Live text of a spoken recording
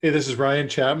Hey, this is Ryan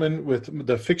Chapman with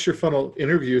the Fix Your Funnel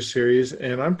interview series,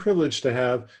 and I'm privileged to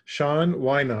have Sean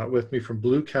Wynot with me from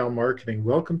Blue Cow Marketing.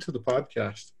 Welcome to the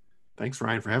podcast. Thanks,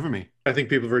 Ryan, for having me. I think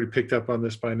people have already picked up on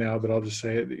this by now, but I'll just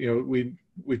say it.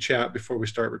 We chat before we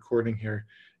start recording here,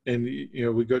 and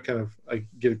we go I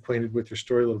get acquainted with your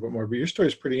story a little bit more. But your story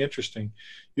is pretty interesting.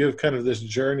 You have kind of this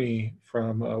journey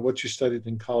from what you studied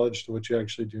in college to what you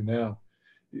actually do now.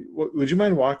 Would you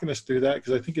mind walking us through that?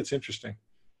 Because I think it's interesting.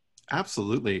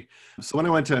 Absolutely. So when I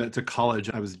went to college,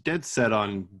 I was dead set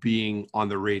on being on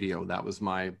the radio. That was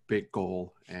my big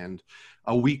goal. And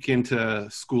a week into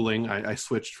schooling, I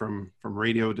switched from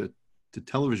radio to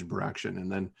television production.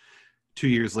 And then 2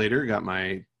 years later, got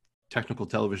my technical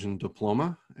television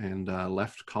diploma and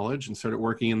left college and started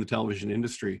working in the television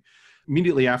industry.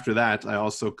 Immediately after that, I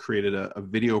also created a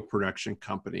video production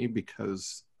company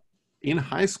because in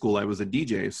high school, I was a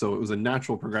DJ, so it was a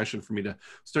natural progression for me to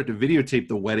start to videotape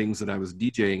the weddings that I was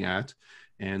DJing at,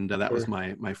 and that was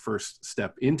Sure. my first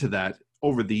step into that.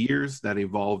 Over the years, that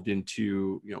evolved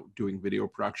into doing video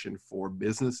production for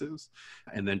businesses,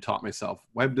 and then taught myself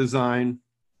web design.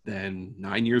 Then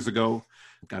 9 years ago,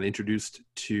 got introduced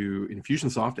to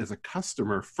Infusionsoft as a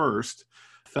customer first,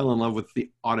 fell in love with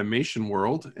the automation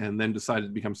world, and then decided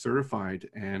to become certified.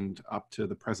 And up to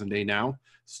the present day now,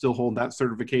 still hold that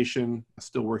certification,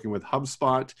 still working with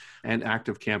HubSpot and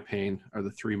ActiveCampaign are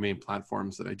the three main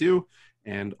platforms that I do.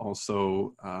 And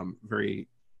also very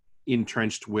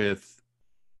entrenched with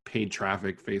paid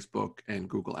traffic, Facebook and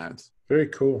Google Ads. Very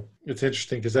cool. It's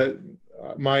interesting because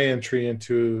my entry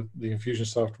into the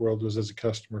Infusionsoft world was as a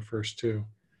customer first too,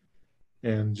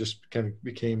 and just kind of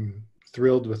became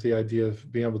thrilled with the idea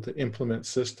of being able to implement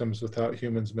systems without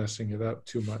humans messing it up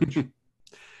too much.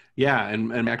 Yeah,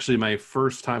 and actually my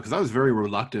first time, because I was very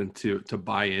reluctant to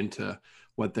buy into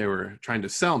what they were trying to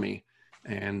sell me.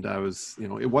 And I was,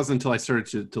 it wasn't until I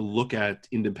started to look at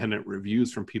independent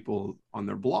reviews from people on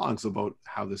their blogs about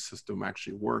how this system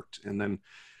actually worked. And then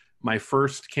my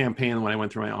first campaign when I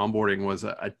went through my onboarding was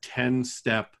a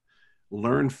 10-step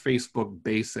learn Facebook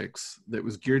basics that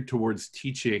was geared towards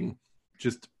teaching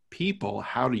just people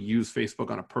how to use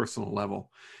Facebook on a personal level.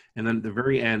 And then at the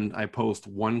very end, I post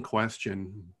one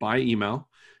question by email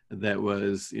that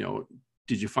was,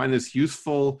 did you find this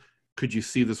useful? Could you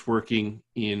see this working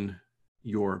in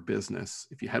your business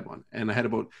if you had one? And I had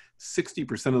about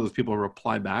 60% of those people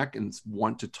reply back and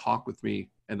want to talk with me.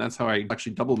 And that's how I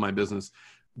actually doubled my business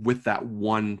with that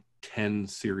 110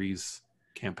 series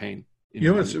campaign.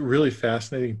 What's really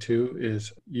fascinating too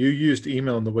is you used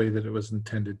email in the way that it was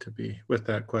intended to be with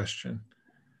that question.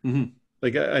 Mm-hmm.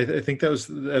 Like I think that's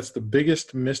the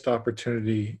biggest missed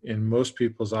opportunity in most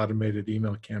people's automated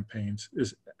email campaigns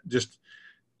is just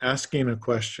asking a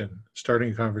question,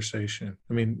 starting a conversation.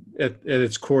 I mean, at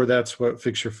its core, that's what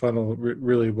Fix Your Funnel,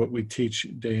 really what we teach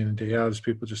day in and day out is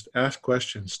people just ask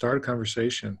questions, start a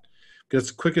conversation. Because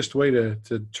the quickest way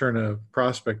to turn a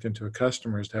prospect into a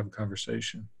customer is to have a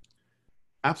conversation.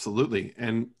 Absolutely.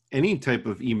 And any type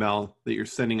of email that you're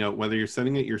sending out, whether you're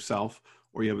sending it yourself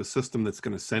or you have a system that's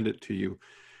going to send it to you,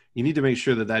 you need to make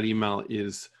sure that that email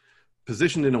is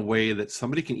positioned in a way that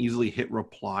somebody can easily hit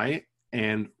reply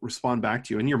and respond back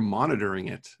to you, and you're monitoring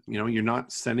it. You're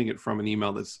not sending it from an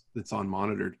email that's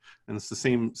unmonitored. And it's the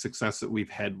same success that we've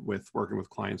had with working with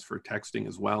clients for texting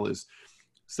as well, is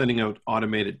sending out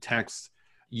automated texts.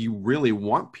 You really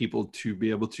want people to be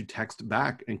able to text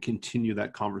back and continue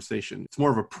that conversation. It's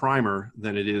more of a primer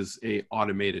than it is a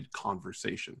automated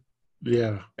conversation.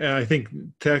 Yeah. And I think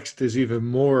text is even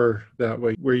more that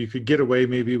way, where you could get away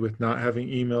maybe with not having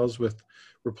emails with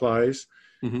replies.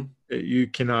 Mm-hmm. You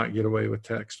cannot get away with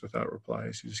text without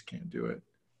replies. You just can't do it.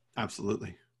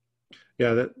 Absolutely.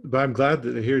 Yeah. But I'm glad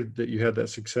to hear that you had that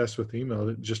success with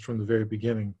email just from the very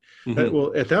beginning. Mm-hmm.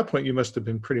 Well, at that point, you must have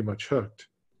been pretty much hooked.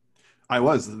 I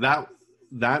was.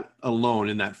 That alone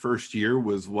in that first year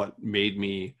was what made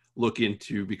me look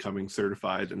into becoming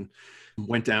certified, and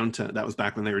went down to, that was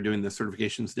back when they were doing the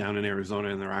certifications down in Arizona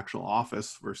in their actual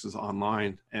office versus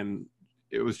online. And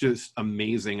it was just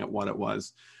amazing at what it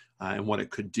was and what it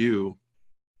could do.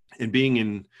 And being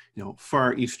in,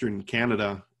 far Eastern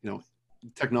Canada,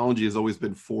 technology has always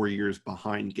been 4 years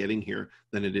behind getting here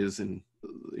than it is in,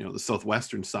 the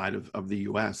southwestern side of the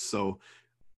US. So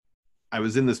I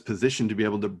was in this position to be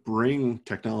able to bring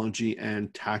technology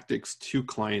and tactics to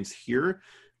clients here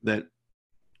that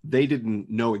they didn't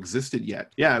know existed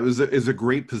yet. Yeah, it was a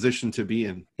great position to be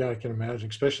in. Yeah, I can imagine,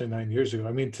 especially 9 years ago.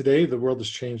 I mean, today the world has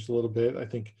changed a little bit. I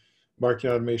think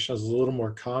marketing automation is a little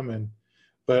more common,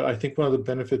 but I think one of the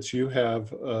benefits you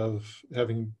have of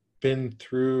having been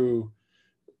through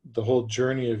the whole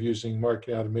journey of using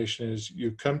marketing automation is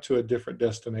you come to a different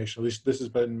destination. At least this has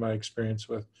been my experience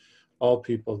with all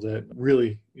people that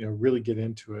really, really get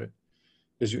into it,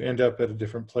 is you end up at a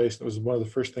different place. It was one of the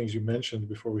first things you mentioned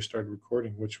before we started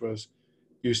recording, which was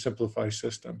you simplify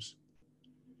systems.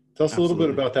 Tell us a little bit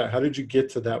Absolutely. about that. How did you get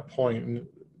to that point? And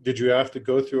did you have to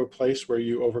go through a place where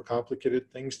you overcomplicated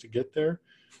things to get there?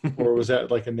 Or was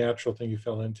that like a natural thing you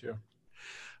fell into?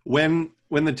 When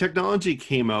the technology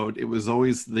came out, it was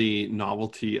always the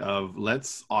novelty of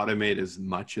let's automate as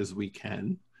much as we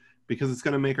can because it's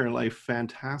going to make our life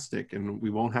fantastic and we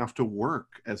won't have to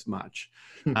work as much.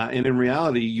 And in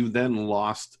reality, you then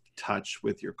lost touch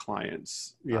with your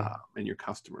clients Yeah. and your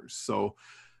customers. So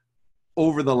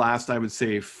over the last, I would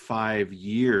say 5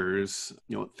 years,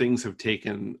 things have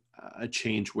taken a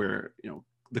change where,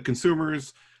 the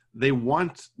consumers, they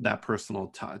want that personal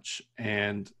touch.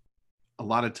 And a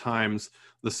lot of times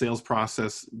the sales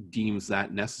process deems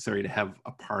that necessary to have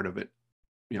a part of it,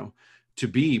 to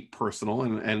be personal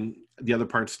and the other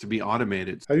parts to be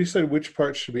automated. How do you say which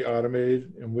parts should be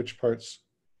automated and which parts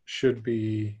should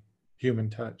be human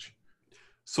touch?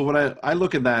 So what I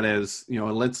look at that as,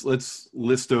 let's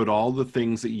list out all the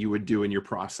things that you would do in your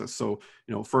process. So,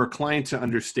 for a client to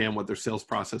understand what their sales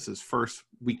process is first,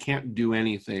 we can't do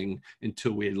anything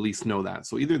until we at least know that.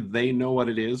 So either they know what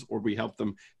it is or we help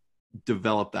them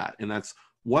develop that. And that's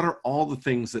what are all the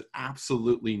things that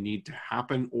absolutely need to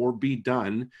happen or be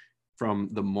done from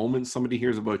the moment somebody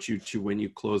hears about you to when you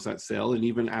close that sale, and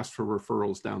even ask for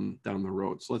referrals down the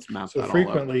road. So let's map that all out. So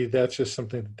frequently that's just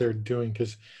something that they're doing,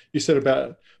 because you said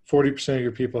about 40% of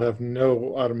your people have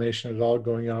no automation at all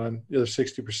going on. The other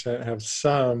 60% have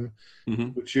some,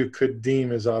 which you could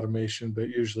deem as automation, but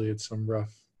usually it's some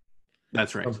rough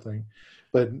That's right. something.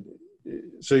 But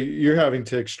so you're having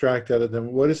to extract out of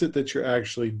them, what is it that you're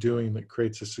actually doing that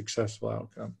creates a successful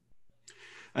outcome?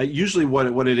 Usually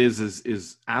what it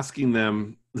is asking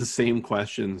them the same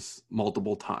questions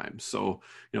multiple times. So,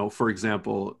 for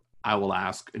example, I will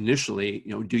ask initially,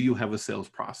 do you have a sales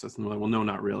process? And they're like, well, no,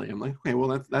 not really. I'm like, okay,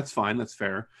 well, that's fine. That's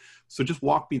fair. So just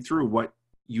walk me through what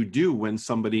you do when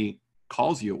somebody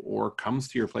calls you or comes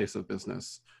to your place of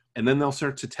business. And then they'll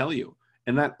start to tell you.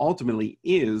 And that ultimately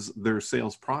is their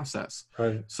sales process.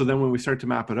 Right. So then when we start to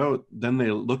map it out, then they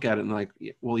look at it and like,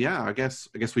 well, yeah, I guess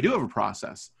we do have a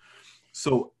process.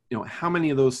 So, how many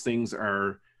of those things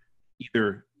are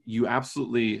either you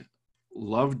absolutely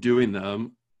love doing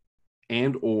them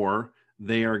and or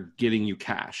they are getting you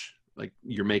cash, like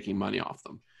you're making money off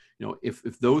them.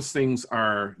 If those things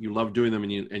are, you love doing them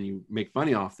and you make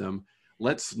money off them,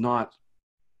 let's not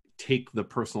take the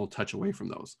personal touch away from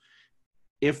those.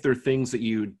 If they're things that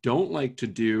you don't like to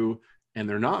do and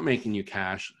they're not making you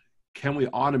cash, can we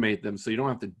automate them so you don't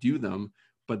have to do them,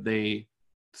 but they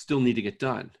still need to get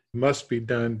done? Must be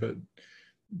done, but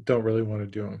don't really want to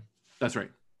do them. That's right.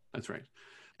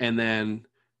 And then,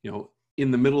 in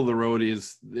the middle of the road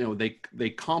is, they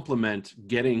complement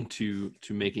getting to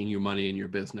making you money in your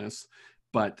business,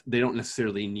 but they don't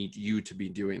necessarily need you to be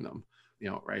doing them,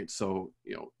 right? So,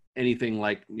 anything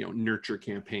like, nurture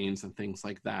campaigns and things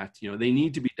like that, they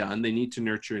need to be done. They need to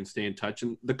nurture and stay in touch,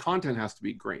 and the content has to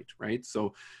be great, right?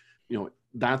 So,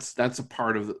 that's a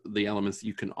part of the elements that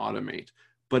you can automate.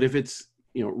 But if it's,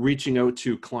 reaching out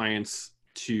to clients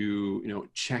to,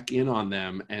 check in on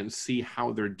them and see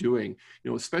how they're doing,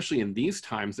 especially in these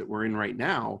times that we're in right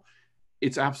now,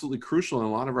 it's absolutely crucial. And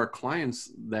a lot of our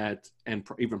clients and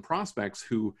even prospects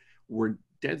who were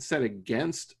dead set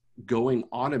against going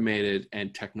automated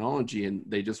and technology, and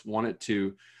they just wanted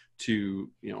to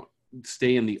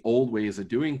stay in the old ways of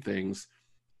doing things.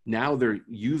 Now they're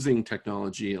using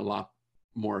technology a lot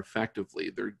more effectively.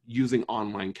 They're using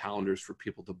online calendars for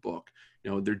people to book.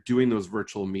 They're doing those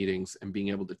virtual meetings and being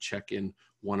able to check in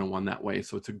one-on-one that way.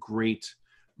 So it's a great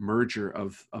merger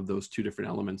of those two different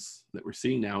elements that we're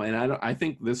seeing now. And I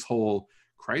think this whole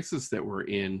crisis that we're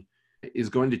in is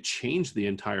going to change the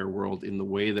entire world in the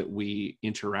way that we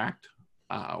interact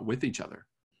with each other.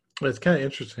 Well, it's kind of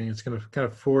interesting. It's going to kind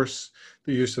of force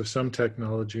the use of some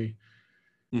technology.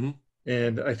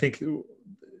 And I think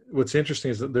what's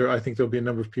interesting is that I think there'll be a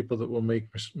number of people that will make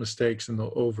mistakes and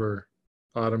they'll over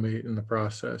automate in the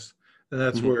process. And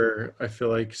that's where I feel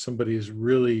like somebody is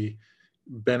really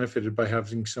benefited by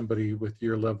having somebody with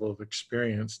your level of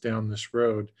experience down this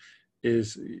road,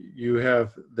 is you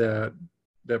have that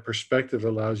perspective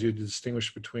allows you to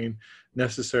distinguish between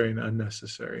necessary and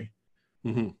unnecessary.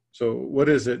 So what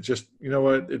is it? Just,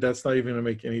 that's not even going to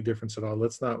make any difference at all.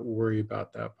 Let's not worry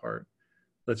about that part.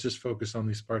 Let's just focus on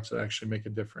these parts that actually make a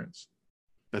difference.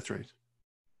 That's right.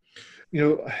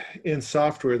 In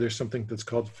software, there's something that's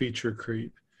called feature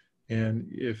creep. And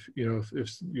if, you know,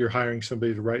 if you're hiring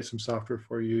somebody to write some software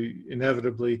for you,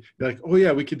 inevitably you're like, oh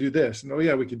yeah, we could do this. And oh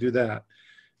yeah, we could do that.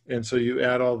 And so you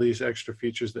add all these extra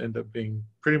features that end up being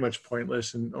pretty much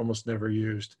pointless and almost never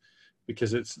used,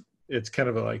 because it's kind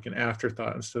of like an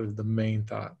afterthought instead of the main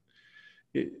thought.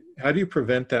 How do you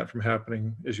prevent that from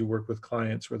happening as you work with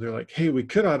clients where they're like, hey, we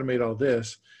could automate all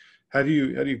this? How do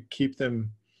you keep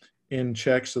them in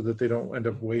check so that they don't end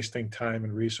up wasting time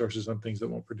and resources on things that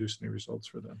won't produce any results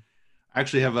for them? I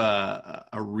actually have a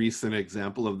recent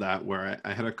example of that where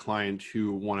I had a client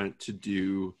who wanted to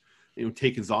do,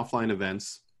 take his offline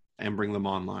events and bring them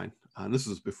online. And this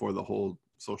was before the whole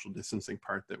social distancing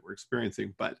part that we're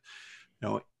experiencing. But,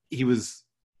 he was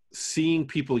seeing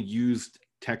people use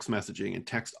text messaging and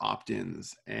text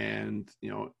opt-ins and,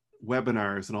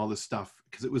 webinars and all this stuff,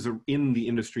 because it was in the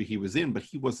industry he was in, but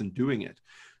he wasn't doing it.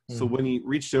 So when he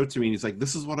reached out to me, he's like,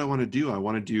 this is what I want to do. I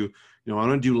want to do, I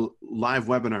want to do live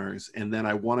webinars. And then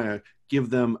I want to give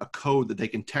them a code that they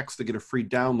can text to get a free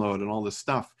download and all this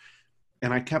stuff.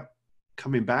 And I kept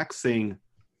coming back saying,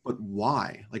 but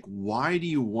why? Like, why do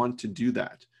you want to do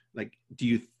that? Like, do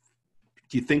you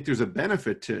think there's a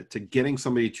benefit to getting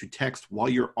somebody to text while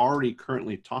you're already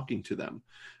currently talking to them?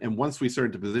 And once we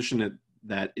started to position it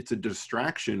that it's a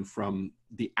distraction from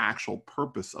the actual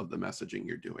purpose of the messaging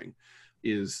you're doing,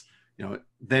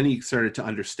 then he started to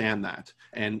understand that.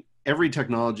 And every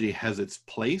technology has its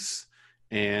place.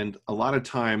 And a lot of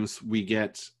times we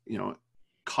get,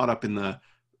 caught up in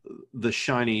the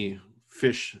shiny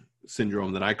fish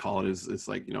syndrome that I call it. Is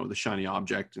like, the shiny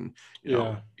object. And,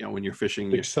 when you're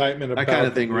fishing, excitement about that kind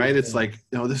of thing, right? It's like,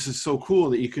 this is so cool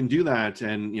that you can do that.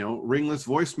 And, ringless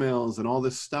voicemails and all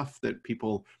this stuff that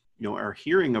people, are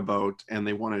hearing about, and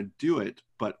they want to do it.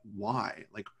 But why?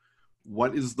 Like,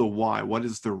 what is the why? What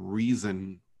is the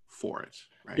reason for it?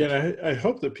 Right? Yeah, and I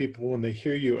hope that people, when they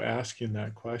hear you asking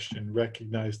that question,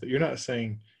 recognize that you're not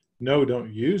saying, no,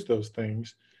 don't use those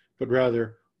things, but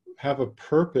rather have a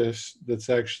purpose that's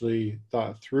actually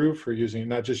thought through for using it,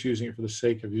 not just using it for the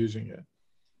sake of using it.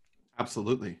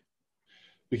 Absolutely.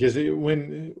 Because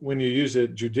when you use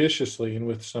it judiciously and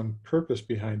with some purpose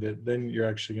behind it, then you're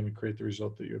actually going to create the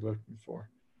result that you're looking for.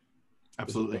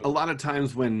 Absolutely. A lot of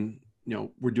times when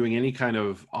we're doing any kind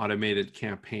of automated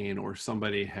campaign, or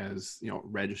somebody has,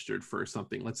 registered for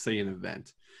something, let's say an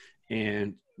event,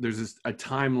 and there's a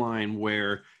timeline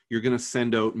where you're going to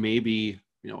send out maybe,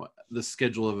 the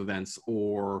schedule of events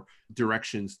or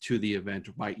directions to the event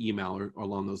by email or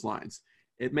along those lines.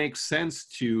 It makes sense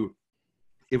to,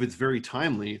 if it's very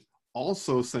timely,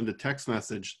 also send a text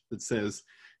message that says,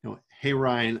 hey,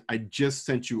 Ryan, I just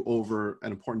sent you over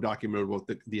an important document about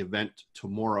the event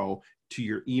tomorrow to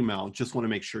your email. Just want to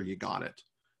make sure you got it,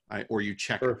 right? Or you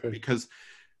check it. Because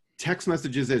text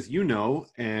messages, as you know,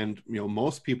 and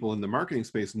most people in the marketing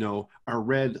space know, are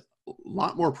read a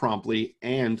lot more promptly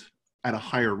and at a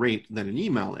higher rate than an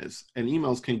email is. And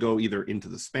emails can go either into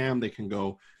the spam, they can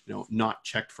go, not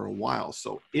checked for a while.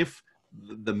 So if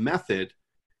the method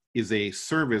is a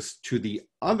service to the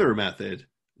other method,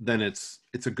 then it's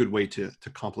a good way to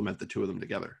complement the two of them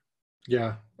together.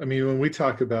 Yeah. I mean, when we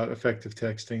talk about effective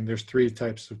texting, there's 3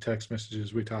 types of text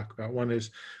messages we talk about. One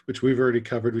is, which we've already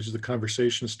covered, which is the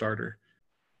conversation starter.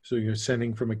 So you're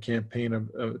sending from a campaign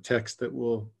a text that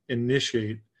will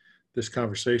initiate this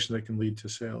conversation that can lead to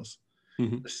sales.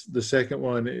 Mm-hmm. The second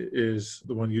one is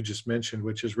the one you just mentioned,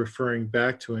 which is referring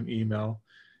back to an email,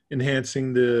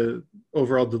 enhancing the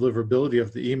overall deliverability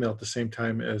of the email at the same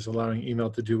time as allowing email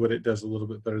to do what it does a little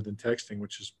bit better than texting,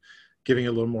 which is giving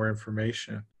a little more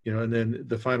information, and then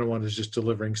the final one is just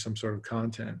delivering some sort of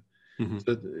content. Mm-hmm.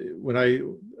 So when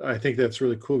I think that's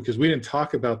really cool, because we didn't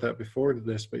talk about that before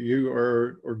this, but you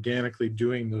are organically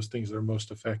doing those things that are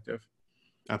most effective.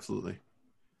 Absolutely.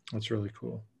 That's really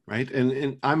cool. Right.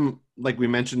 And I'm, like we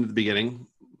mentioned at the beginning,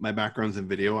 my background's in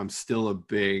video. I'm still a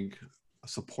big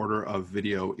supporter of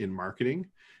video in marketing.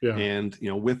 Yeah. And,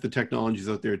 with the technologies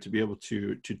out there, to be able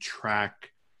to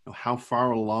track how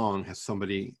far along has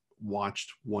somebody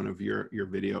watched one of your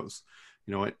videos,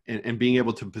 and being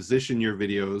able to position your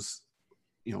videos,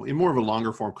 in more of a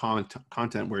longer form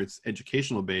content where it's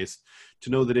educational based, to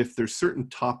know that if there's certain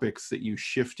topics that you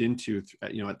shift into,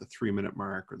 at the 3-minute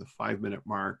mark or the 5-minute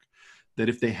mark, that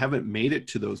if they haven't made it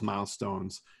to those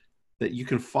milestones, that you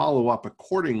can follow up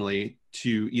accordingly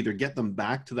to either get them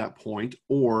back to that point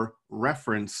or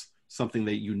reference something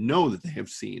that that they have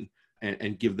seen,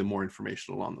 and give them more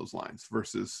information along those lines,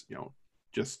 versus,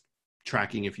 just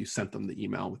tracking if you sent them the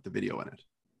email with the video in it.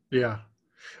 Yeah.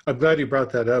 I'm glad you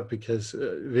brought that up, because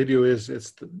video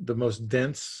it's the most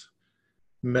dense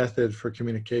method for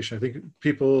communication. I think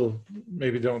people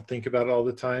maybe don't think about it all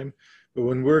the time, But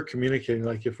when we're communicating,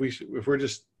 like if we're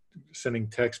just sending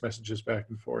text messages back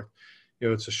and forth,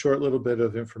 it's a short little bit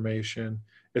of information.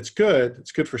 It's good.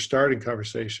 It's good for starting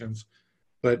conversations,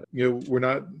 but we're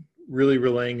not really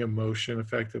relaying emotion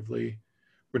effectively.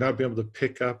 We're not being able to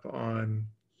pick up on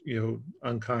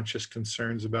unconscious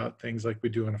concerns about things like we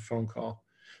do on a phone call.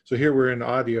 So here we're in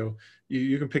audio.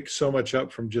 You can pick so much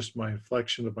up from just my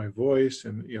inflection of my voice,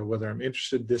 and whether I'm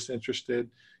interested, disinterested.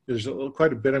 There's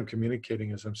quite a bit I'm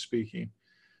communicating as I'm speaking,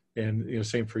 and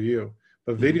same for you.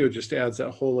 But video just adds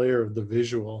that whole layer of the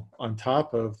visual on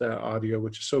top of that audio,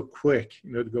 which is so quick,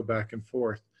 to go back and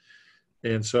forth.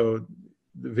 And so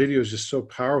the video is just so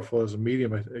powerful as a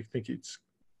medium. I think it's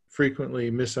frequently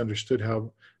misunderstood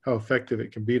how effective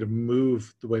it can be to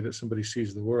move the way that somebody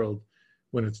sees the world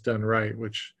when it's done right,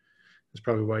 which is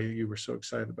probably why you were so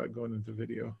excited about going into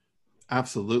video.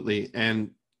 Absolutely.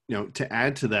 And to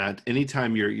add to that,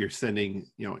 anytime you're sending,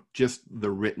 just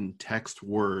the written text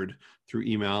word through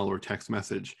email or text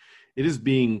message, it is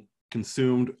being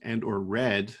consumed and or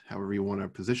read, however you want to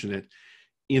position it,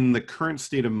 in the current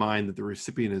state of mind that the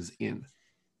recipient is in.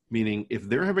 Meaning, if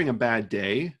they're having a bad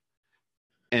day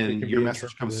and your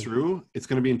message comes through, it's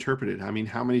going to be interpreted. I mean,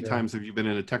 how many times have you been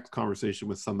in a text conversation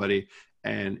with somebody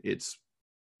and it's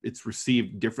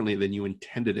received differently than you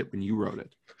intended it when you wrote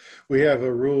it? We have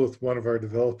a rule with one of our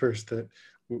developers that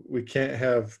we can't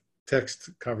have text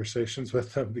conversations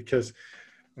with them because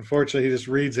unfortunately he just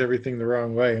reads everything the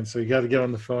wrong way. And so you got to get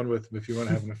on the phone with him if you want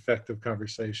to have an effective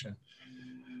conversation.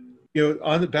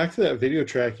 Back to that video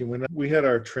tracking, when we had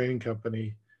our training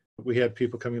company, we had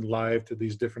people coming live to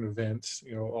these different events,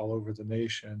 all over the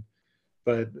nation.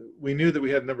 But we knew that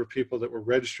we had a number of people that were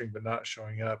registering but not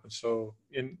showing up. And so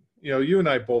you and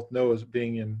I both know, as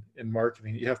being in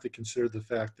marketing, you have to consider the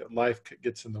fact that life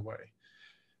gets in the way.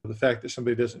 The fact that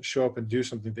somebody doesn't show up and do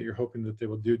something that you're hoping that they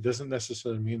will do doesn't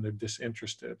necessarily mean they're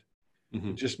disinterested.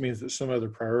 It just means that some other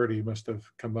priority must have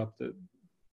come up that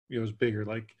was bigger,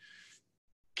 like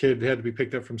kid had to be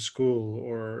picked up from school,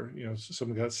 or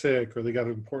someone got sick, or they got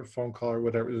an important phone call or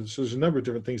whatever. So there's a number of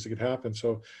different things that could happen.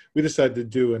 So we decided to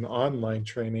do an online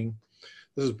training.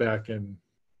 This is back in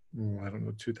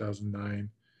 2009,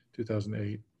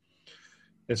 2008.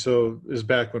 And so this is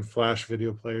back when flash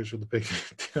video players were the big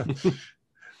deal,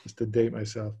 just to date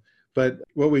myself. But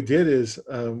what we did is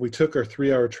we took our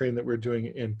 3-hour train that we're doing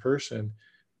in person,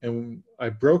 and I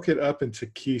broke it up into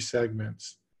key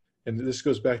segments. And this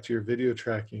goes back to your video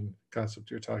tracking concept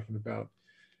you're talking about.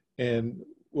 And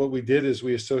what we did is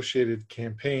we associated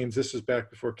campaigns. This is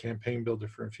back before Campaign Builder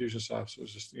for Infusionsoft. So it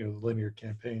was just, the linear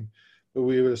campaign. But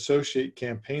we would associate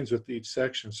campaigns with each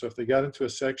section. So if they got into a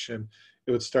section,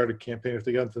 it would start a campaign. If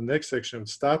they got into the next section, it would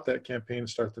stop that campaign and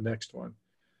start the next one.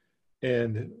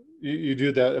 And you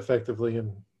do that effectively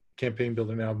in Campaign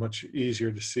Builder now, much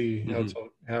easier to see how it's all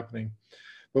happening.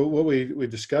 But what we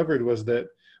discovered was that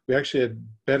we actually had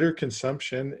better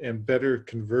consumption and better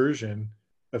conversion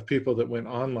of people that went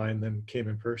online than came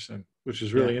in person, which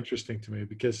is really interesting to me,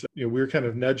 because we were kind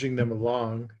of nudging them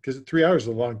along, because 3 hours is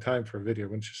a long time for a video,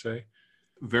 wouldn't you say?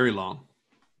 Very long.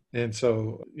 And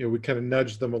so we kind of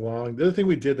nudged them along. The other thing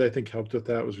we did that I think helped with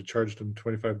that was we charged them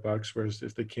 $25, whereas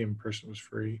if they came in person, it was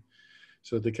free.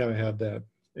 So they kind of had that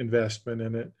investment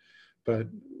in it. But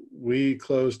we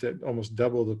closed at almost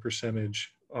double the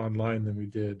percentage online than we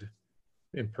did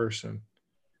in person.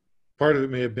 Part of it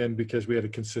may have been because we had a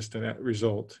consistent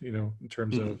result, in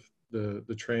terms of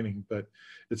the training, but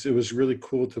it was really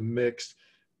cool to mix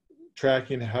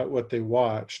tracking what they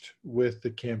watched with the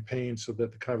campaign so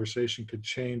that the conversation could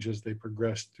change as they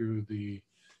progressed through the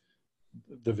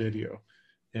video.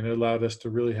 And it allowed us to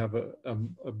really have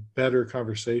a better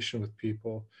conversation with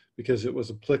people because it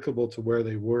was applicable to where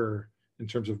they were in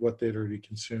terms of what they'd already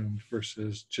consumed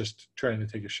versus just trying to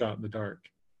take a shot in the dark.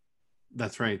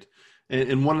 That's right.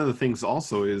 And one of the things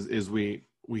also is we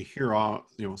hear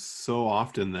so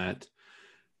often that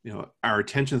our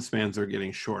attention spans are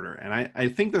getting shorter, and I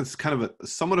think that's kind of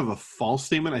somewhat of a false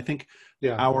statement. I think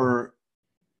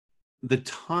the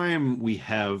time we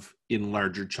have in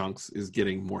larger chunks is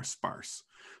getting more sparse.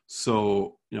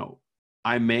 So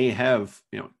I may have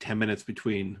 10 minutes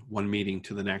between one meeting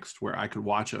to the next where I could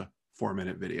watch a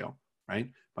 4-minute video, right?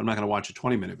 But I'm not going to watch a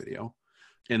 20-minute video.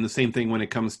 And the same thing when it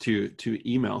comes to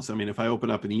emails. I mean, if I open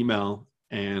up an email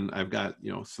and I've got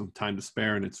some time to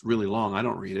spare and it's really long, I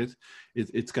don't read it.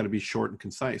 It's got to be short and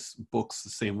concise. Books the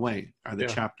same way. Are the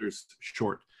chapters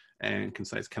short and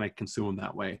concise? Can I consume them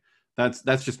that way?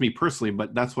 That's just me personally,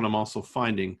 but that's what I'm also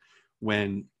finding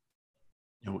when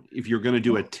if you're going to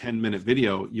do a 10-minute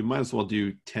video, you might as well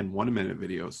do 10 1-minute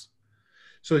videos.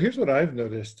 So here's what I've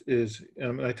noticed is,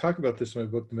 and I talk about this in my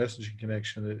book, The Messaging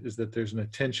Connection, is that there's an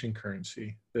attention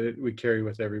currency that we carry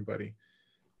with everybody.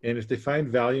 And if they find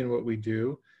value in what we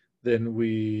do, then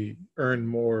we earn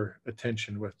more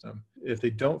attention with them. If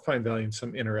they don't find value in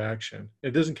some interaction,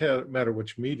 it doesn't matter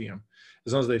which medium,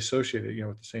 as long as they associate it,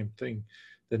 with the same thing,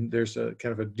 then there's a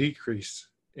kind of a decrease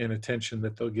in attention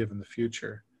that they'll give in the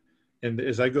future. And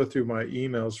as I go through my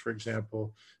emails, for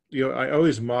example, I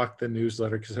always mock the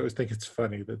newsletter because I always think it's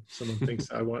funny that someone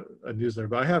thinks I want a newsletter.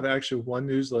 But I have actually one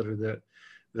newsletter that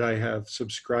I have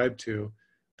subscribed to,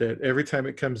 that every time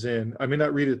it comes in, I may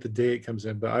not read it the day it comes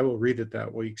in, but I will read it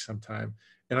that week sometime.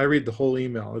 And I read the whole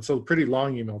email. It's a pretty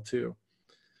long email too.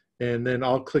 And then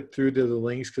I'll click through to the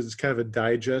links because it's kind of a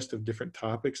digest of different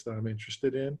topics that I'm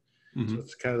interested in. Mm-hmm. So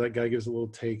it's kind of, that guy gives a little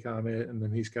take on it. And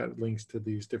then he's got links to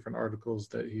these different articles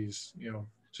that he's,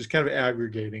 just kind of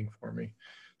aggregating for me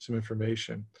some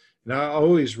information. And I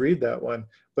always read that one,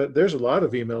 but there's a lot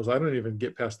of emails I don't even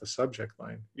get past the subject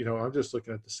line. I'm just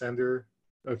looking at the sender.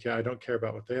 Okay, I don't care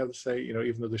about what they have to say,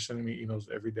 even though they're sending me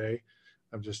emails every day.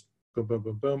 I'm just boom, boom,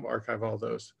 boom, boom, archive all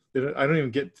those. I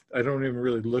don't even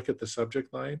really look at the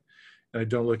subject line, and I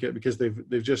don't look at, because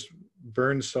they've just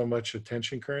burned so much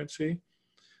attention currency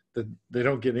that they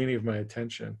don't get any of my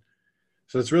attention.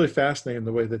 So it's really fascinating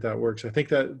the way that works. I think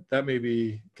that may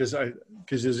be because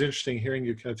it's interesting hearing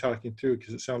you kind of talking through,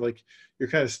 because it sounds like you're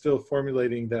kind of still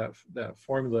formulating that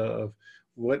formula of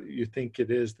what you think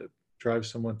it is that drives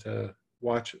someone to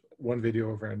watch one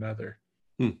video over another.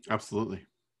 Absolutely.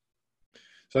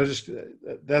 So I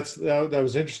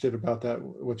was interested about that,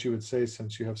 what you would say,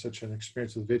 since you have such an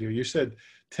experience with video. You said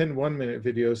 10 1-minute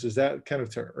videos. Is that kind of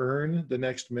to earn the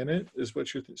next minute, is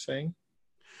what you're saying?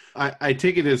 I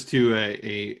take it as to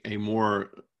a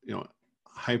more,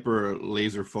 hyper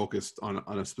laser focused on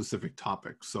a specific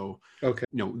topic. So, okay.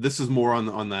 This is more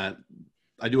on that.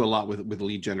 I do a lot with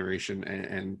lead generation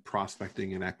and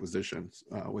prospecting and acquisitions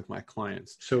with my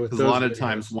clients. So a lot of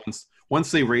times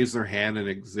once they raise their hand and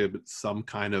exhibit some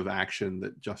kind of action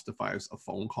that justifies a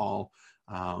phone call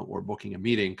or booking a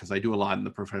meeting, because I do a lot in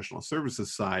the professional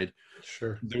services side.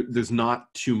 Sure. There's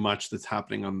not too much that's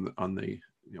happening on the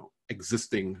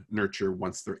existing nurture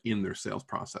once they're in their sales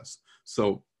process.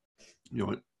 So,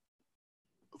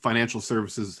 financial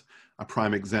services, a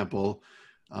prime example.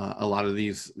 A lot of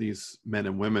these men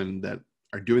and women that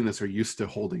are doing this are used to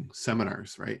holding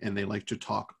seminars, right? And they like to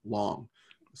talk long.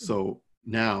 So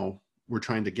now we're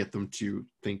trying to get them to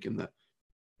think in the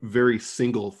very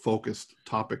single focused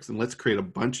topics. And let's create a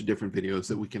bunch of different videos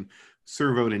that we can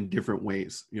serve out in different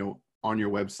ways, on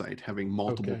your website, having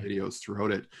multiple videos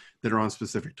throughout it that are on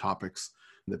specific topics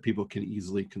that people can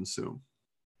easily consume.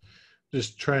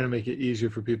 Just trying to make it easier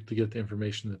for people to get the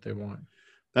information that they want.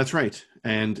 That's right.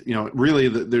 And, really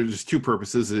there's two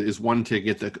purposes. Is one, to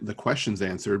get the questions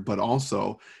answered, but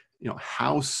also,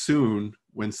 how soon,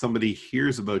 when somebody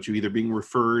hears about you, either being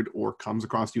referred or comes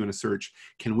across you in a search,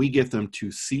 can we get them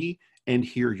to see and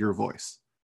hear your voice?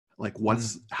 Like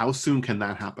how soon can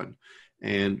that happen?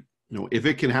 And, if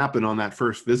it can happen on that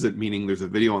first visit, meaning there's a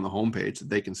video on the homepage that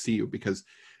they can see you, because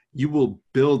you will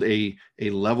build a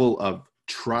level of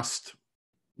trust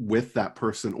with that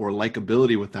person or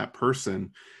likability with that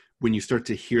person when you start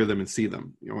to hear them and see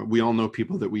them. We all know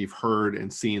people that we've heard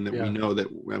and seen that we know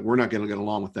that we're not going to get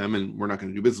along with them and we're not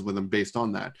going to do business with them based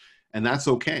on that. And that's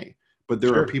okay. But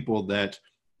there are people that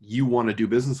you want to do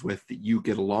business with, that you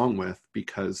get along with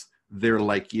because they're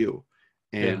like you.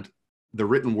 And the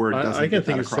written word doesn't. I can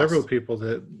think of several people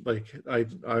that, like,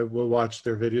 I will watch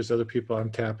their videos, other people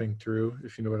I'm tapping through,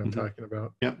 if you know what I'm talking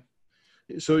about. Yep.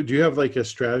 So do you have like a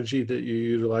strategy that you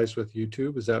utilize with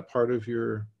YouTube? Is that part of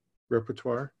your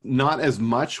repertoire? Not as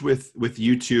much with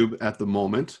YouTube at the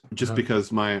moment, just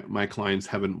because my clients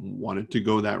haven't wanted to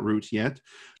go that route yet.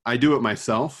 I do it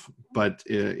myself, but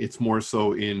it's more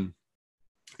so in,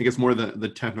 I guess, more the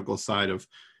technical side of,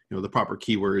 the proper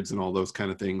keywords and all those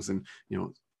kind of things, and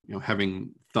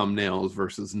having thumbnails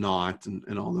versus not,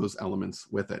 and all those elements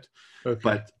with it. Okay.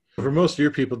 But for most of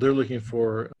your people, they're looking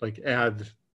for like ad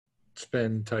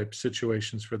spend type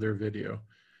situations for their video,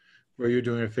 where you're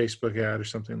doing a Facebook ad or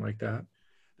something like that.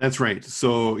 That's right.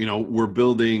 So, we're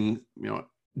building,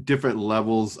 different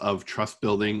levels of trust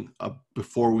building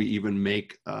before we even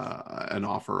make an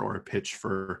offer or a pitch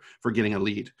for getting a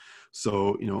lead.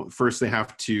 So, first they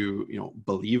have to,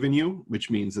 believe in you, which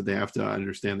means that they have to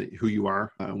understand who you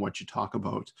are and what you talk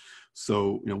about.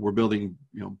 So, we're building,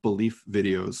 belief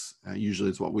videos, usually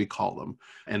is what we call them.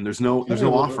 And there's no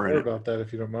offer in it. About that,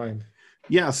 if you don't mind.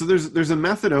 Yeah. So there's a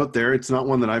method out there. It's not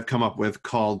one that I've come up with,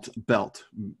 called BELT,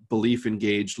 Belief,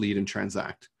 Engage, Lead, and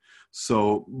Transact.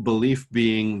 So belief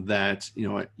being that,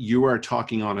 you are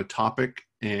talking on a topic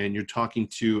and you're talking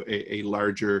to a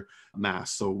larger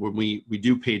mass. So when we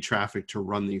do paid traffic to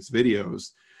run these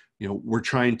videos, we're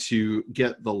trying to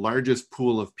get the largest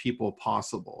pool of people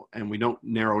possible. And we don't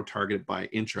narrow target by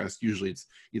interest. Usually it's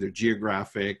either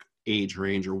geographic, age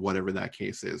range, or whatever that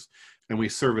case is. And we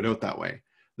serve it out that way.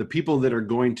 The people that are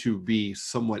going to be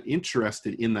somewhat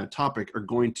interested in that topic are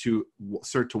going to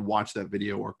start to watch that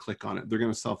video or click on it. They're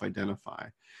going to self-identify.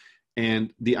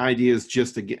 And the idea is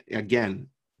just, again,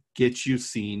 get you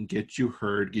seen, get you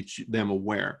heard, them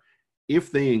aware.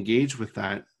 If they engage with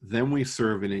that, then we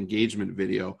serve an engagement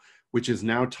video, which is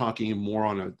now talking more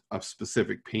on a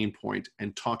specific pain point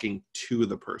and talking to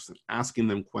the person, asking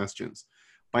them questions.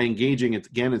 By engaging,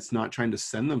 it's not trying to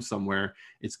send them somewhere.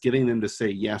 It's getting them to say,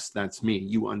 yes, that's me.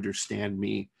 You understand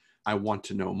me. I want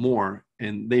to know more.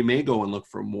 And they may go and look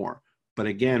for more. But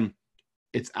again,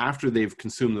 it's after they've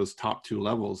consumed those top 2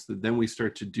 levels that then we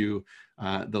start to do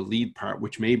the lead part,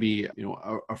 which may be,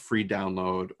 a free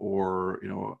download or,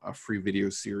 a free video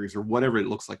series or whatever it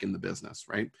looks like in the business,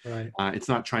 right? Right. It's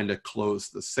not trying to close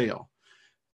the sale.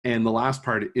 And the last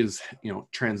part is,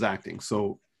 transacting.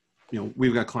 So,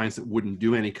 we've got clients that wouldn't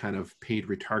do any kind of paid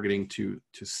retargeting to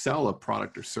sell a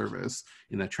product or service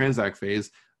in that transact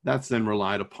phase. That's then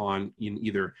relied upon in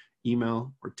either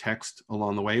email or text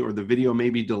along the way, or the video may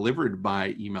be delivered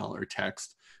by email or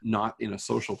text, not in a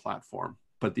social platform.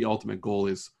 But the ultimate goal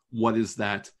is, what is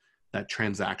that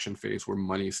transaction phase where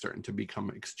money is starting to become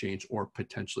exchanged or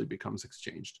potentially becomes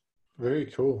exchanged? Very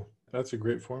cool. That's a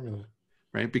great formula.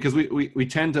 Right? Because we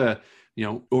tend to,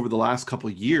 over the last couple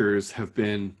of years have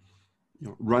been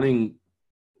running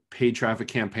paid traffic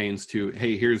campaigns to,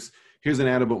 hey, here's an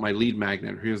ad about my lead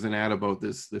magnet, or here's an ad about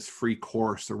this free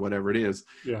course or whatever it is.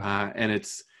 Yeah. And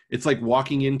it's like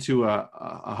walking into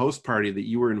a host party that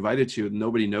you were invited to and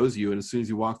nobody knows you. And as soon as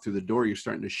you walk through the door, you're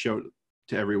starting to show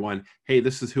to everyone, hey,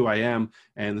 this is who I am.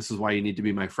 And this is why you need to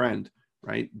be my friend,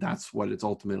 right? That's what it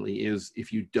ultimately is.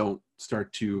 If you don't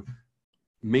start to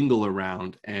mingle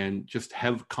around and just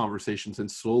have conversations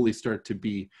and slowly start to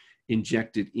be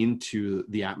injected into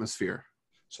the atmosphere.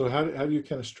 So how do you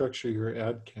kind of structure your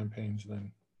ad campaigns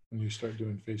then when you start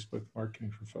doing Facebook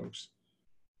marketing for folks?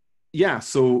 Yeah.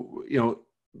 So,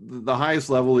 the highest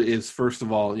level is, first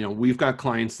of all, we've got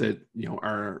clients that,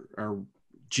 are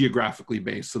geographically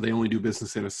based. So they only do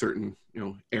business in a certain,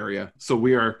 area. So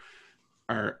we are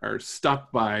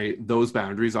stuck by those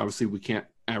boundaries. Obviously we can't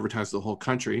advertise the whole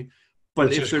country, but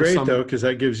which is great though, because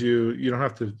that gives you don't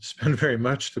have to spend very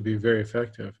much to be very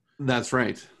effective. That's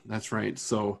right. That's right.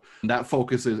 So that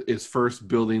focus is first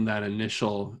building that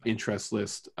initial interest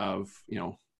list of,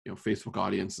 Facebook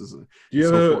audiences. Do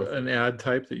you have an ad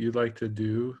type that you'd like to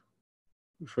do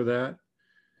for that?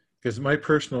 Because my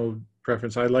personal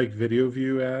preference, I like video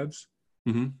view ads.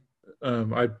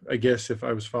 Mm-hmm. I guess if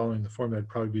I was following the format, I'd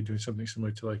probably be doing something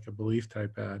similar to like a belief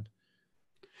type ad.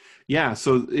 Yeah.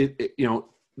 So the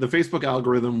Facebook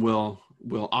algorithm will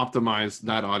optimize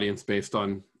that audience based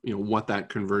on what that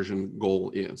conversion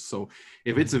goal is. So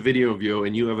if it's a video view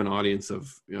and you have an audience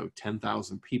of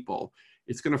 10,000 people,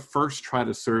 it's going to first try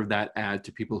to serve that ad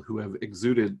to people who have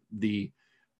exuded the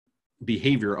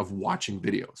behavior of watching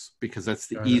videos, because that's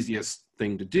the easiest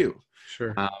thing to do.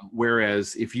 Sure.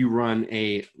 Whereas if you run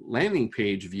a landing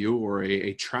page view or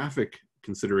a traffic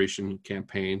consideration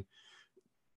campaign,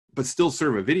 but still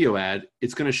serve a video ad,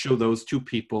 it's going to show those two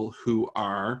people who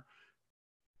are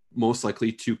most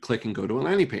likely to click and go to a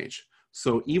landing page.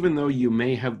 So even though you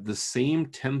may have the same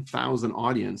 10,000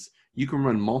 audience, you can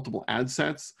run multiple ad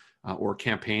sets or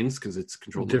campaigns, because it's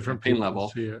controlled at different campaign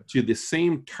level, to the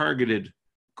same targeted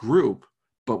group,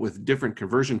 but with different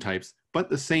conversion types,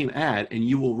 but the same ad, and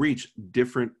you will reach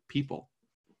different people.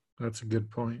 That's a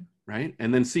good point. Right?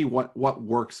 And then see what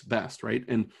works best, right?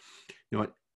 And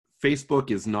Facebook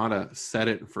is not a set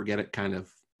it and forget it kind of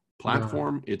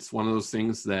platform. No. It's one of those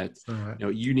things that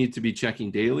you need to be checking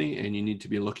daily, and you need to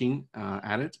be looking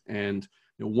at it. And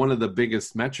one of the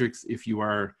biggest metrics, if you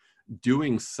are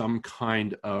doing some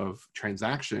kind of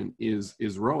transaction, is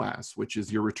ROAS, which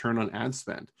is your return on ad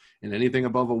spend. And anything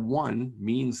above a 1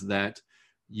 means that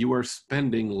you are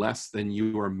spending less than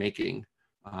you are making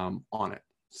on it.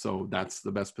 So that's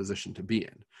the best position to be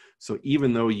in. So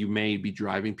even though you may be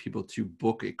driving people to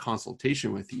book a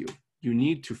consultation with you, you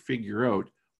need to figure out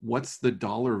what's the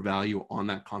dollar value on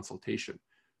that consultation.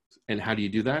 And how do you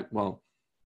do that? Well,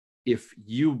 if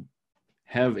you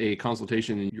have a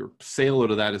consultation and your sale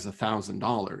out of that is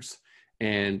 $1,000,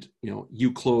 and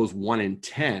you close 1 in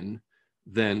 10,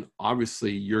 then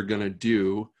obviously you're going to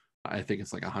do I think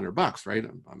it's like $100, right?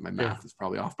 My Yeah. math is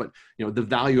probably off, but the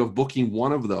value of booking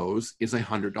one of those is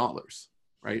 $100,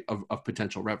 right? Of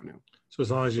potential revenue. So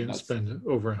as long as So you didn't that's spend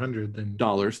over 100, then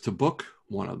dollars to book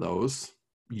one of those,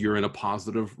 you're in a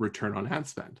positive return on ad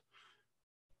spend.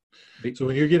 so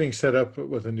when you're getting set up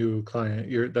with a new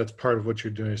client, that's part of what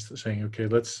you're doing is saying, okay,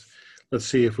 let's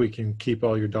see if we can keep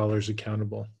all your dollars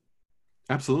accountable.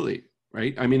 Absolutely,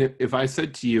 right? I mean, if I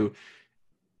said to you,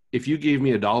 if you gave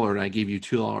me $1 and I gave you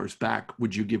 $2 back,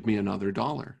 would you give me another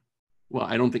 $1? Well,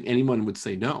 I don't think anyone would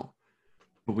say no,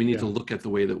 but we need to look at the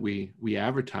way that we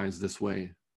advertise this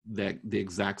way. That the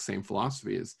exact same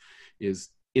philosophy is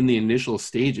in the initial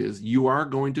stages, you are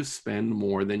going to spend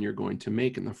more than you're going to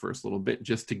make in the first little bit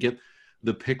just to get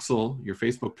the pixel, your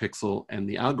Facebook pixel, and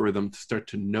the algorithm to start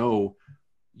to know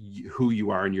who you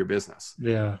are in your business.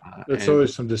 Yeah, that's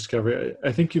always some discovery.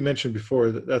 I think you mentioned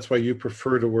before that that's why you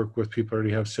prefer to work with people who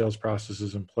already have sales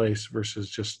processes in place versus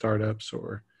just startups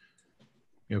or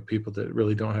people that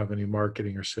really don't have any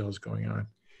marketing or sales going on.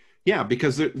 Yeah,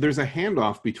 because there's a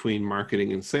handoff between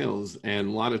marketing and sales, and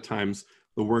a lot of times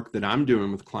the work that I'm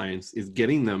doing with clients is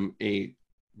getting them a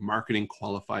marketing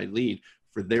qualified lead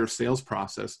for their sales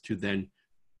process to then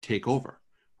take over,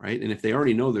 right? And if they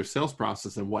already know their sales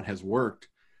process and what has worked,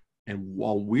 and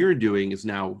all we're doing is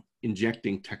now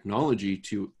injecting technology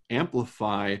to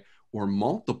amplify or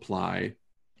multiply,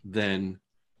 then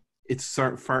it's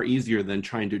far easier than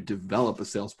trying to develop a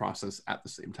sales process at the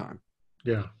same time.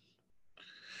 Yeah.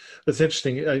 That's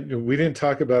interesting. We didn't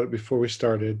talk about it before we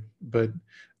started, but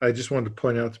I just wanted to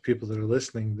point out to people that are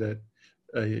listening that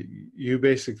you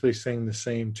basically sing the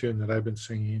same tune that I've been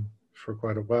singing for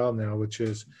quite a while now, which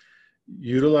is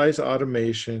utilize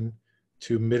automation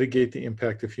to mitigate the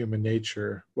impact of human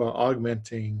nature while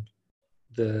augmenting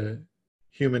the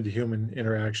human-to-human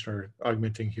interaction or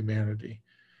augmenting humanity.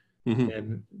 Mm-hmm.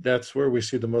 And that's where we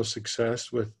see the most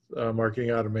success with marketing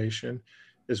automation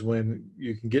is when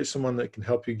you can get someone that can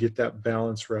help you get that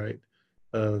balance right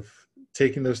of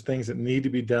taking those things that need to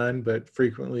be done but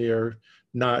frequently are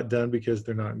not done because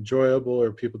they're not enjoyable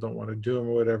or people don't want to do them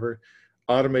or whatever,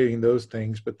 automating those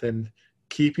things, but then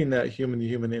keeping that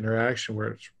human-to-human interaction where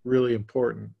it's really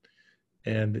important.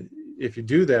 And if you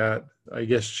do that, I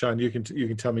guess, Sean, you can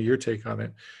tell me your take on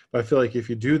it, but I feel like if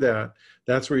you do that,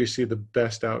 that's where you see the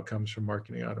best outcomes from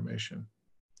marketing automation.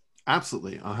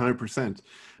 Absolutely, 100%.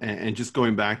 And just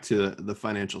going back to the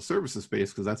financial services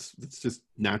space, because that's just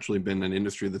naturally been an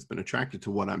industry that's been attracted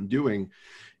to what I'm doing,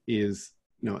 is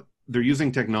they're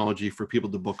using technology for people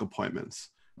to book appointments.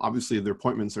 Obviously, their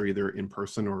appointments are either in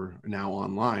person or now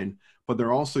online, but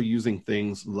they're also using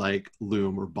things like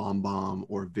Loom or BombBomb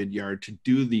or Vidyard to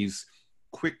do these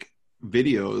quick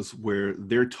videos where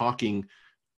they're talking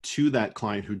to that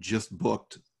client who just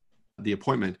booked the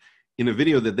appointment in a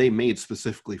video that they made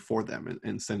specifically for them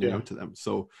and sending out to them.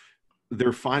 So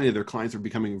they're finding their clients are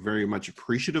becoming very much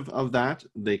appreciative of that.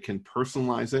 They can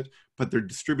personalize it, but they're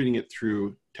distributing it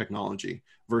through technology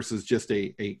versus just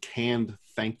a canned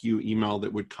thank you email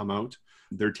that would come out.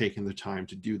 They're taking the time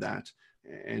to do that.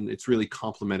 And it's really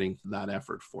complementing that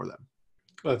effort for them.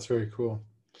 That's very cool.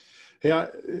 Hey,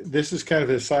 this is kind of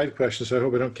a side question, so I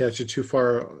hope I don't catch you too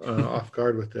far off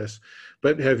guard with this.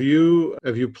 But have you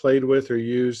played with or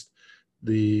used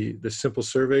the simple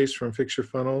surveys from Fix Your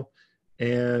Funnel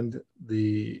and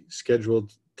the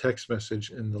scheduled text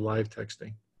message in the live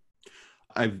texting?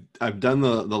 I've done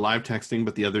the live texting,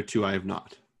 but the other two I have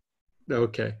not.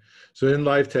 Okay. So in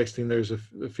live texting, there's a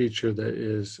feature that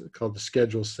is called the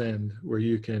schedule send, where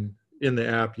you can, in the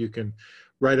app, you can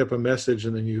write up a message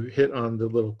and then you hit on the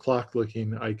little clock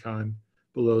looking icon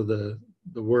below the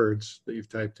words that you've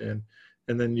typed in.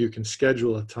 And then you can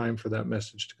schedule a time for that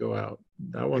message to go out.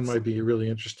 That one might be really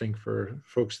interesting for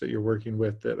folks that you're working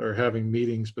with that are having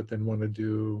meetings, but then want to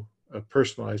do a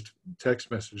personalized text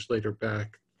message later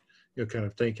back, kind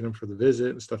of thanking them for the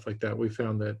visit and stuff like that. We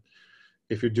found that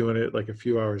if you're doing it like a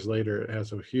few hours later, it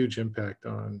has a huge impact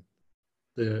on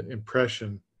the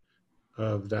impression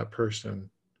of that person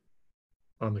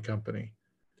on the company.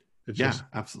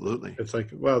 Absolutely. It's like,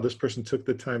 wow, this person took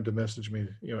the time to message me,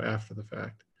 after the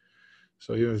fact.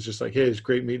 So, it's just like, hey, it's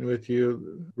great meeting with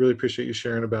you. Really appreciate you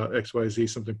sharing about XYZ,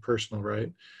 something personal,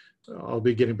 right? I'll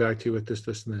be getting back to you with this,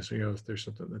 and this, if there's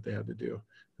something that they had to do.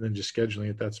 And then just scheduling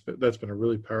it, that's been a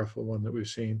really powerful one that we've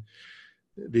seen.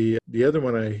 The other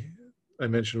one I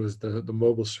mentioned was the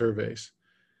mobile surveys.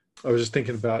 I was just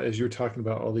thinking about, as you were talking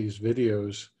about all these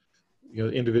videos,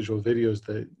 individual videos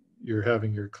that you're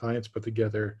having your clients put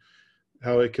together,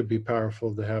 how it could be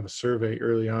powerful to have a survey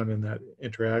early on in that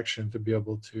interaction to be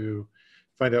able to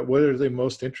find out what are they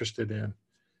most interested in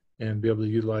and be able to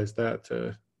utilize that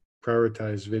to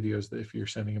prioritize videos that if you're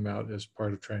sending them out as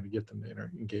part of trying to get them to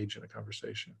engage in a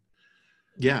conversation.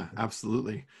 Yeah,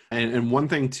 absolutely. And one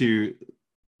thing to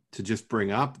just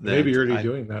bring up that Maybe you're already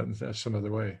doing that in some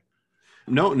other way.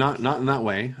 No, not in that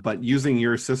way, but using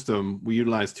your system, we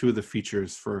utilized two of the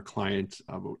features for a client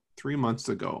about 3 months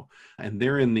ago, and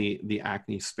they're in the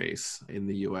acne space in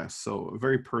the US. So a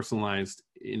very personalized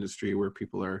industry where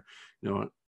people are,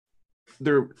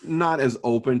 they're not as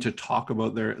open to talk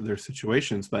about their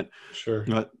situations, but Sure.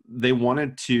 They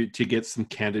wanted to get some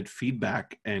candid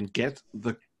feedback and get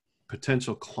the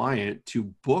potential client to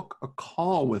book a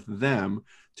call with them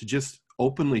to just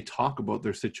openly talk about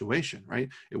their situation, right?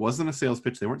 It wasn't a sales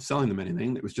pitch. They weren't selling them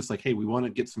anything. It was just like, hey, we want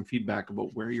to get some feedback about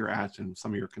where you're at and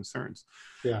some of your concerns.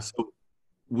 Yeah. So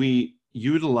we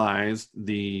utilized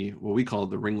what we call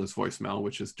the ringless voicemail,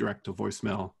 which is direct to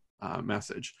voicemail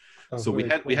message. So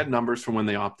we had numbers from when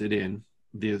they opted in.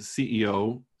 The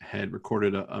CEO had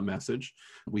recorded a message.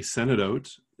 We sent it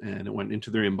out and it went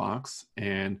into their inbox.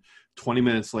 And 20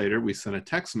 minutes later, we sent a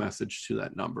text message to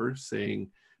that number saying,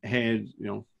 hey,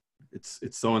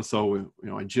 it's so-and-so,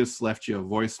 I just left you a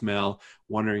voicemail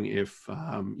wondering if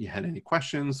you had any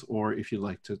questions or if you'd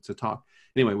like to talk.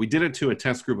 Anyway, we did it to a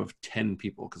test group of 10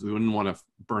 people because we wouldn't want to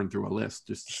burn through a list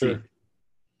just to see.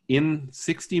 In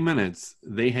 60 minutes,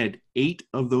 they had 8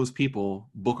 of those people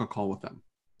book a call with them.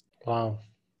 Wow.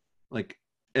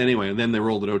 Anyway, and then they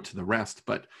rolled it out to the rest.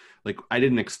 But I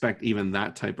didn't expect even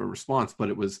that type of response, but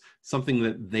it was something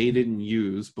that they didn't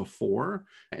use before,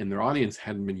 and their audience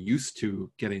hadn't been used to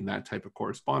getting that type of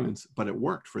correspondence, but it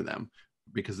worked for them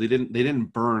because they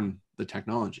didn't burn the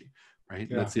technology, right?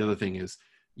 Yeah. That's the other thing is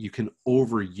you can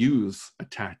overuse a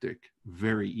tactic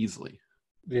very easily.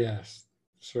 Yes,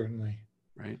 certainly.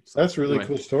 Right. So that's a really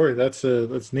cool story. That's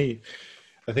neat.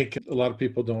 I think a lot of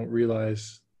people don't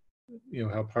realize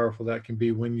how powerful that can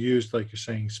be when used, like you're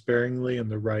saying, sparingly in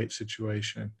the right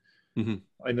situation. Mm-hmm.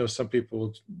 I know some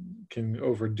people can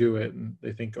overdo it and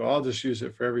they think, oh, I'll just use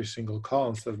it for every single call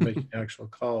instead of making actual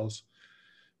calls.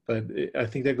 But I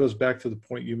think that goes back to the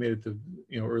point you made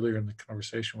earlier in the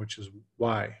conversation, which is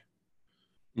why.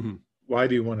 Mm-hmm. Why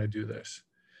do you want to do this?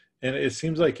 And it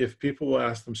seems like if people will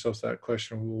ask themselves that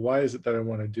question, well, why is it that I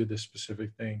want to do this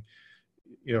specific thing?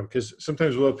 Because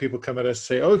sometimes we'll have people come at us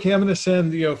and say, okay, I'm going to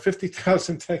send,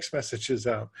 50,000 text messages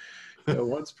out,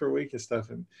 once per week and stuff.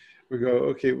 And we go,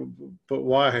 okay, but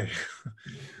why?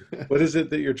 What is it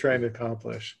that you're trying to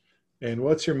accomplish? And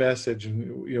what's your message?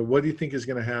 And, what do you think is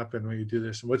going to happen when you do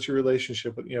this? And what's your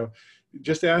relationship?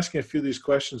 Just asking a few of these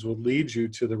questions will lead you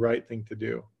to the right thing to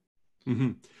do.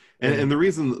 Mm-hmm. And the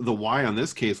reason the why on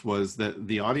this case was that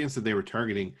the audience that they were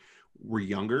targeting were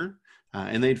younger.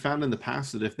 And they'd found in the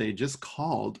past that if they just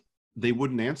called, they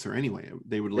wouldn't answer anyway.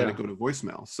 They would let it go to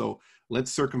voicemail. So let's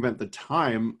circumvent the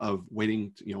time of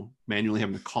waiting, manually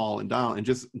having to call and dial and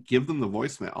just give them the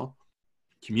voicemail,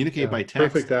 communicate by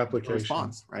text. Perfect application.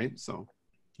 Response, right? So.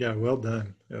 Yeah, well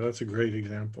done. Yeah, that's a great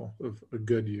example of a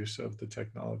good use of the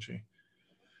technology.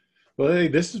 Well, hey,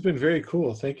 this has been very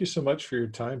cool. Thank you so much for your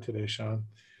time today, Sean.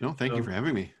 No, thank you for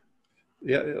having me.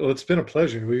 Yeah, well, it's been a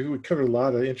pleasure. We covered a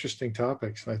lot of interesting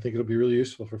topics, and I think it'll be really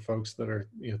useful for folks that are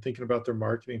thinking about their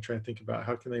marketing, trying to think about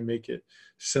how can they make it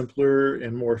simpler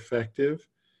and more effective,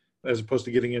 as opposed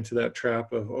to getting into that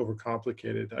trap of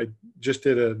overcomplicated. I just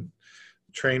did a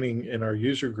training in our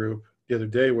user group the other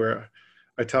day where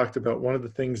I talked about one of the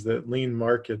things that lean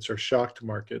markets or shocked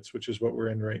markets, which is what we're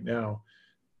in right now.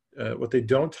 What they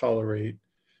don't tolerate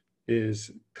is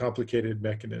complicated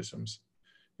mechanisms.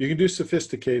 You can do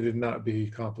sophisticated, not be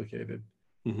complicated.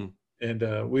 Mm-hmm.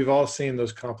 And we've all seen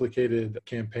those complicated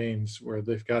campaigns where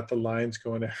they've got the lines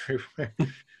going everywhere.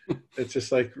 It's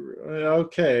just like,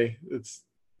 okay, it's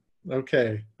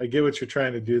okay. I get what you're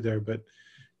trying to do there, but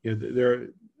I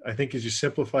think as you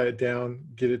simplify it down,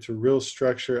 get it to real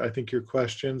structure, I think your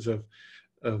questions of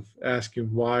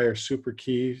asking why are super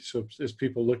key. So as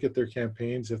people look at their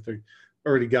campaigns, if they're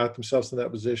already got themselves in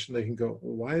that position, they can go,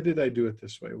 well, why did I do it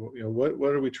this way? Well,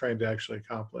 what are we trying to actually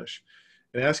accomplish?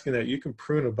 And asking that, you can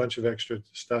prune a bunch of extra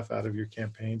stuff out of your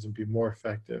campaigns and be more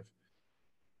effective.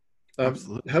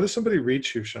 Absolutely. How does somebody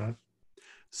reach you, Sean?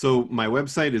 So my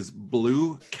website is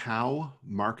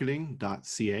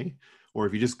bluecowmarketing.ca, or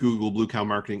if you just Google Blue Cow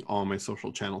Marketing, all my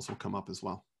social channels will come up as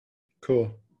well.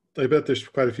 Cool. I bet there's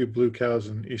quite a few blue cows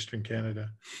in Eastern Canada.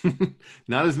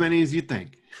 Not as many as you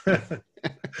think.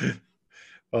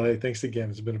 Well, hey, thanks again.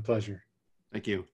 It's been a pleasure. Thank you.